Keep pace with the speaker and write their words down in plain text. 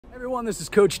Everyone, this is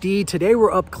Coach D. Today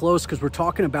we're up close because we're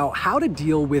talking about how to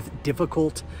deal with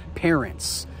difficult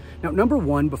parents. Now, number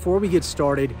one, before we get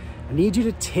started, I need you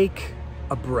to take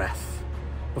a breath.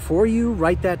 Before you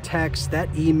write that text, that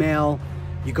email,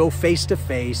 you go face to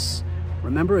face.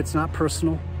 Remember, it's not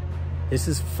personal. This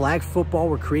is flag football.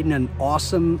 We're creating an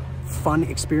awesome, fun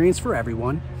experience for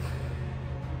everyone.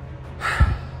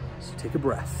 So take a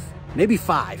breath, maybe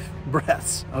 5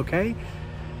 breaths, okay?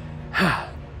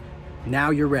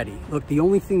 Now you're ready. Look, the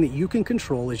only thing that you can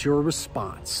control is your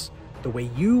response, the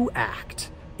way you act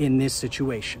in this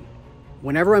situation.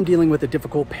 Whenever I'm dealing with a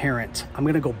difficult parent, I'm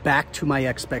gonna go back to my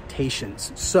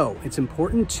expectations. So it's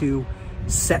important to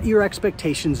set your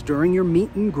expectations during your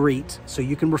meet and greet so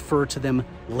you can refer to them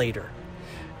later.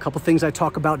 A couple things I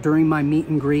talk about during my meet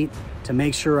and greet to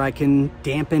make sure I can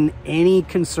dampen any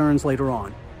concerns later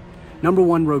on. Number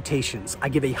one, rotations. I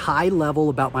give a high level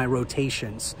about my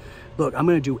rotations. Look, I'm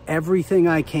gonna do everything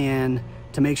I can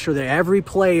to make sure that every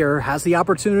player has the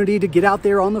opportunity to get out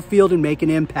there on the field and make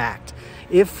an impact.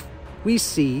 If we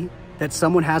see that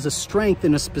someone has a strength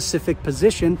in a specific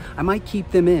position, I might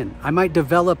keep them in. I might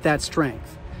develop that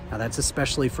strength. Now that's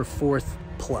especially for 4th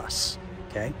plus,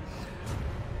 okay?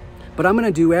 But I'm gonna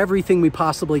do everything we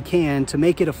possibly can to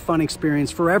make it a fun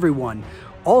experience for everyone.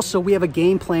 Also, we have a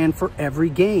game plan for every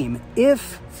game.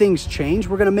 If things change,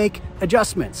 we're gonna make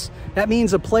adjustments. That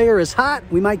means a player is hot,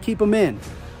 we might keep them in.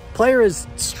 Player is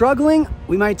struggling,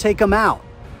 we might take them out.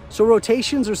 So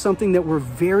rotations are something that we're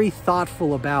very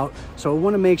thoughtful about. So I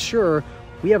wanna make sure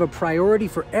we have a priority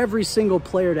for every single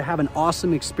player to have an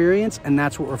awesome experience, and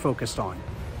that's what we're focused on,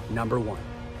 number one.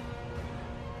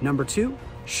 Number two,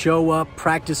 show up,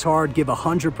 practice hard, give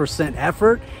 100%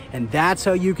 effort, and that's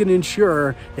how you can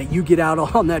ensure that you get out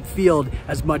on that field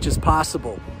as much as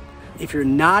possible. If you're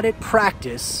not at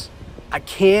practice, I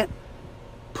can't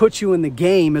put you in the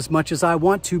game as much as I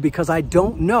want to because I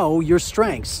don't know your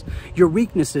strengths, your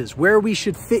weaknesses, where we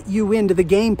should fit you into the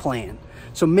game plan.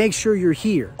 So make sure you're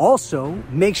here. Also,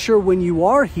 make sure when you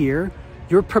are here,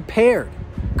 you're prepared.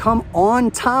 Come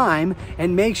on time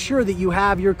and make sure that you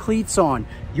have your cleats on,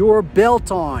 your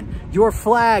belt on, your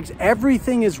flags,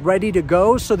 everything is ready to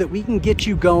go so that we can get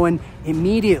you going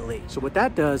immediately. So what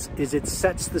that does is it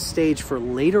sets the stage for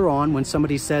later on when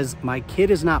somebody says, my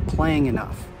kid is not playing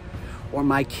enough, or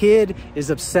my kid is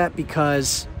upset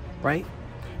because, right?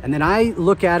 And then I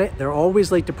look at it, they're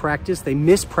always late to practice, they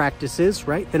miss practices,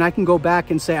 right? Then I can go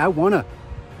back and say, I wanna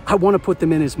put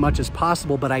them in as much as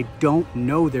possible, but I don't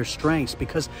know their strengths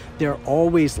because they're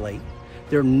always late.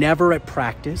 They're never at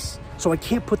practice. So I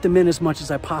can't put them in as much as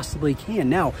I possibly can.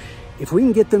 Now, if we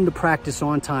can get them to practice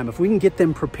on time, if we can get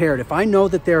them prepared, if I know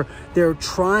that they're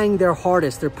trying their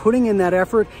hardest, they're putting in that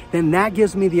effort, then that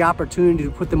gives me the opportunity to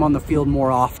put them on the field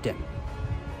more often.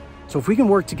 So if we can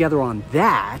work together on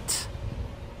that,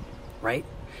 right?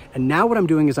 And now what I'm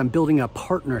doing is I'm building a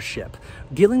partnership.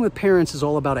 Dealing with parents is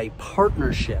all about a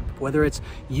partnership, whether it's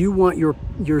you want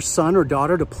your son or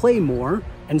daughter to play more,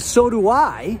 and so do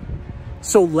I.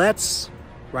 So let's,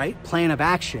 right, plan of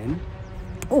action.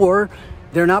 Or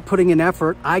they're not putting in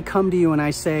effort. I come to you and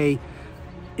I say,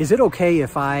 is it okay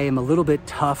if I am a little bit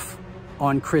tough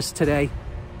on Chris today?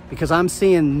 Because I'm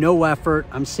seeing no effort,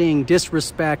 I'm seeing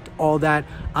disrespect, all that.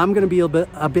 I'm gonna be a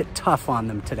bit tough on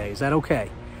them today. Is that okay?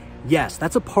 Yes,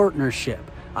 that's a partnership.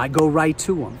 I go right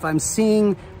to them. If I'm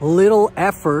seeing little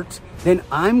effort, then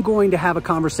I'm going to have a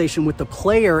conversation with the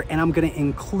player and I'm gonna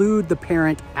include the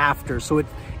parent after. So it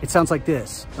sounds like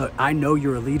this. Look, I know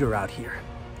you're a leader out here.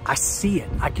 I see it,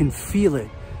 I can feel it,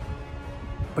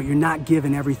 but you're not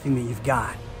giving everything that you've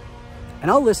got.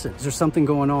 And I'll listen. Is there something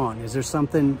going on? Is there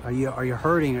something, are you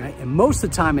hurting? Right? And most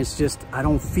of the time it's just, I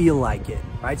don't feel like it,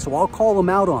 right? So I'll call them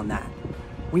out on that.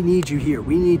 We need you here.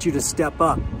 We need you to step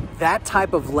up. That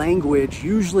type of language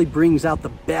usually brings out the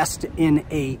best in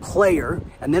a player.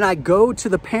 And then I go to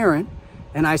the parent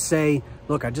and I say,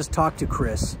 look, I just talked to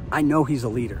Chris. I know he's a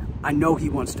leader. I know he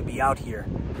wants to be out here,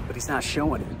 but he's not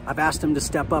showing it. I've asked him to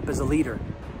step up as a leader.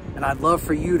 And I'd love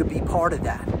for you to be part of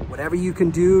that. Whatever you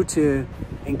can do to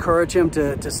encourage him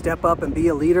to step up and be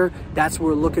a leader, that's what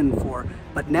we're looking for.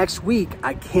 But next week,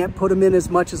 I can't put him in as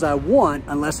much as I want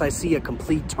unless I see a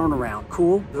complete turnaround.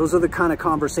 Cool? Those are the kind of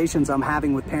conversations I'm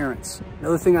having with parents.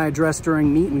 Another thing I addressed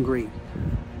during meet and greet.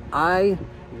 I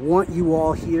want you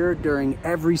all here during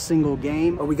every single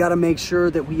game, but we got to make sure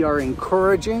that we are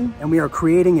encouraging and we are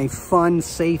creating a fun,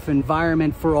 safe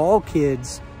environment for all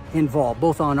kids involved,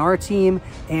 both on our team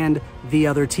and the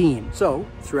other team. So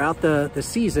throughout the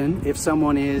season, if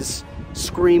someone is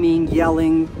screaming,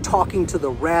 yelling, talking to the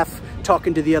ref,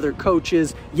 talking to the other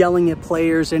coaches, yelling at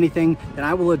players, anything, then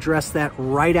I will address that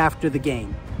right after the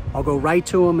game. I'll go right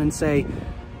to them and say,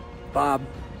 Bob,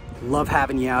 love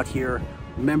having you out here.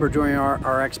 Remember during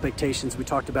our expectations, we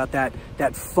talked about that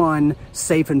fun,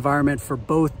 safe environment for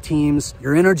both teams.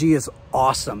 Your energy is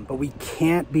awesome, but we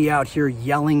can't be out here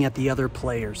yelling at the other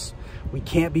players. We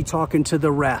can't be talking to the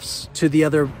refs, to the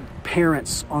other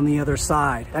parents on the other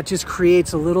side. That just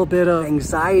creates a little bit of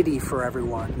anxiety for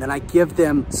everyone. And then I give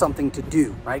them something to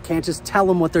do, right? I can't just tell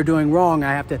them what they're doing wrong.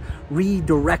 I have to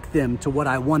redirect them to what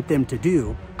I want them to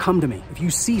do. Come to me. If you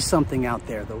see something out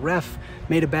there, the ref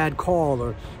made a bad call,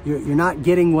 or you're not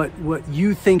getting what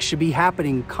you think should be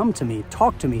happening, come to me,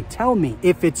 talk to me, tell me.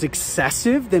 If it's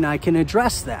excessive, then I can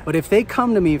address that. But if they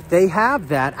come to me, if they have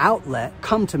that outlet,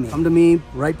 come to me. Come to me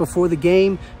right before the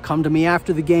game, come to me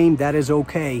after the game, that is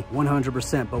okay,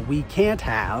 100%. But we can't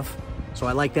have, so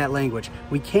I like that language,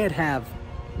 we can't have,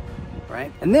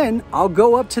 right? And then I'll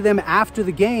go up to them after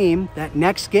the game, that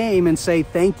next game, and say,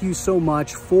 thank you so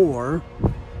much for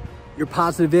your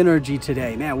positive energy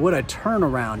today. Man, what a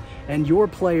turnaround. And your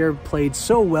player played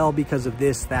so well because of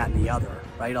this, that, and the other,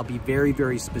 right? I'll be very,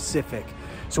 very specific.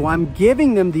 So I'm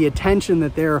giving them the attention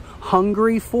that they're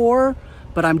hungry for,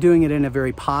 but I'm doing it in a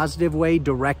very positive way,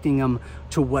 directing them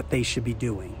to what they should be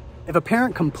doing. If a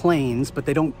parent complains, but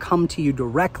they don't come to you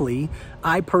directly,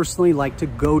 I personally like to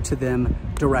go to them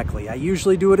directly. I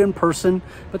usually do it in person,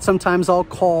 but sometimes I'll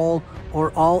call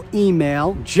or I'll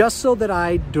email just so that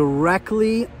I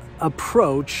directly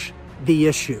approach the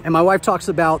issue. And my wife talks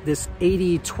about this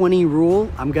 80-20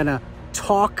 rule. I'm gonna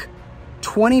talk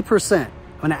 20%. I'm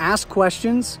gonna ask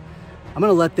questions. I'm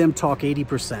gonna let them talk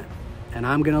 80%. And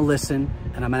I'm gonna listen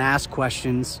and I'm gonna ask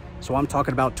questions. So I'm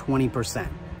talking about 20%.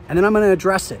 And then I'm gonna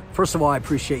address it. First of all, I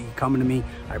appreciate you coming to me.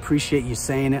 I appreciate you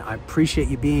saying it. I appreciate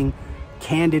you being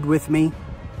candid with me.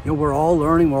 You know, we're all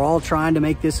learning, we're all trying to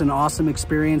make this an awesome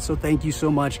experience. So thank you so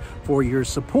much for your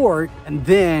support. And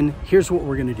then here's what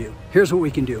we're gonna do. Here's what we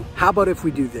can do. How about if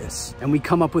we do this and we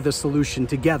come up with a solution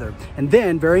together? And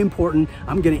then, very important,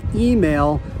 I'm gonna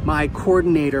email my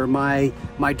coordinator, my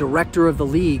director of the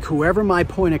league, whoever my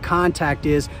point of contact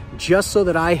is, just so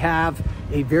that I have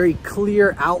a very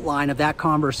clear outline of that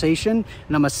conversation,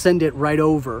 and I'm gonna send it right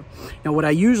over. Now, what I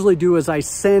usually do is I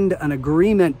send an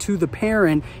agreement to the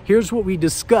parent. Here's what we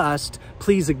discussed.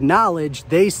 Please acknowledge.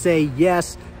 They say,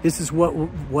 yes, this is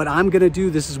what I'm gonna do.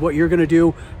 This is what you're gonna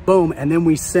do. Boom, and then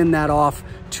we send that off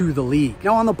to the league.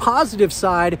 Now, on the positive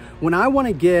side, when I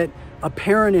wanna get a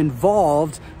parent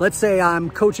involved, let's say I'm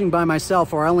coaching by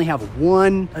myself or I only have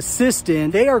one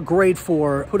assistant, they are great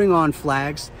for putting on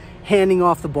flags, handing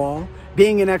off the ball,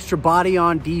 being an extra body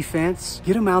on defense.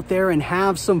 Get them out there and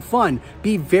have some fun.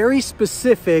 Be very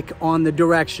specific on the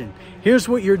direction. Here's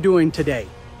what you're doing today.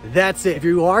 That's it. If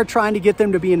you are trying to get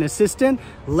them to be an assistant,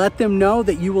 let them know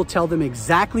that you will tell them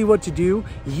exactly what to do.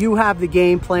 You have the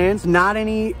game plans, not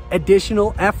any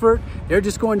additional effort. They're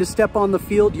just going to step on the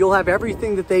field. You'll have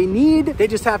everything that they need. They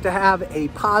just have to have a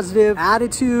positive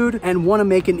attitude and want to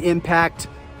make an impact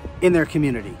in their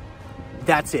community.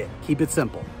 That's it. Keep it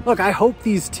simple. Look, I hope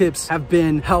these tips have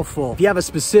been helpful. If you have a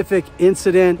specific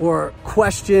incident or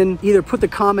question, either put the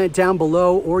comment down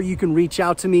below or you can reach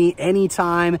out to me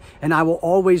anytime and I will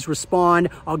always respond.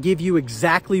 I'll give you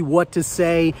exactly what to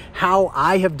say, how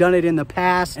I have done it in the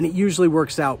past, and it usually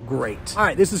works out great. All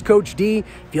right, this is Coach D.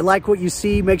 If you like what you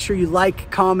see, make sure you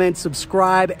like, comment,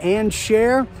 subscribe, and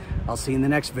share. I'll see you in the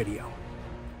next video.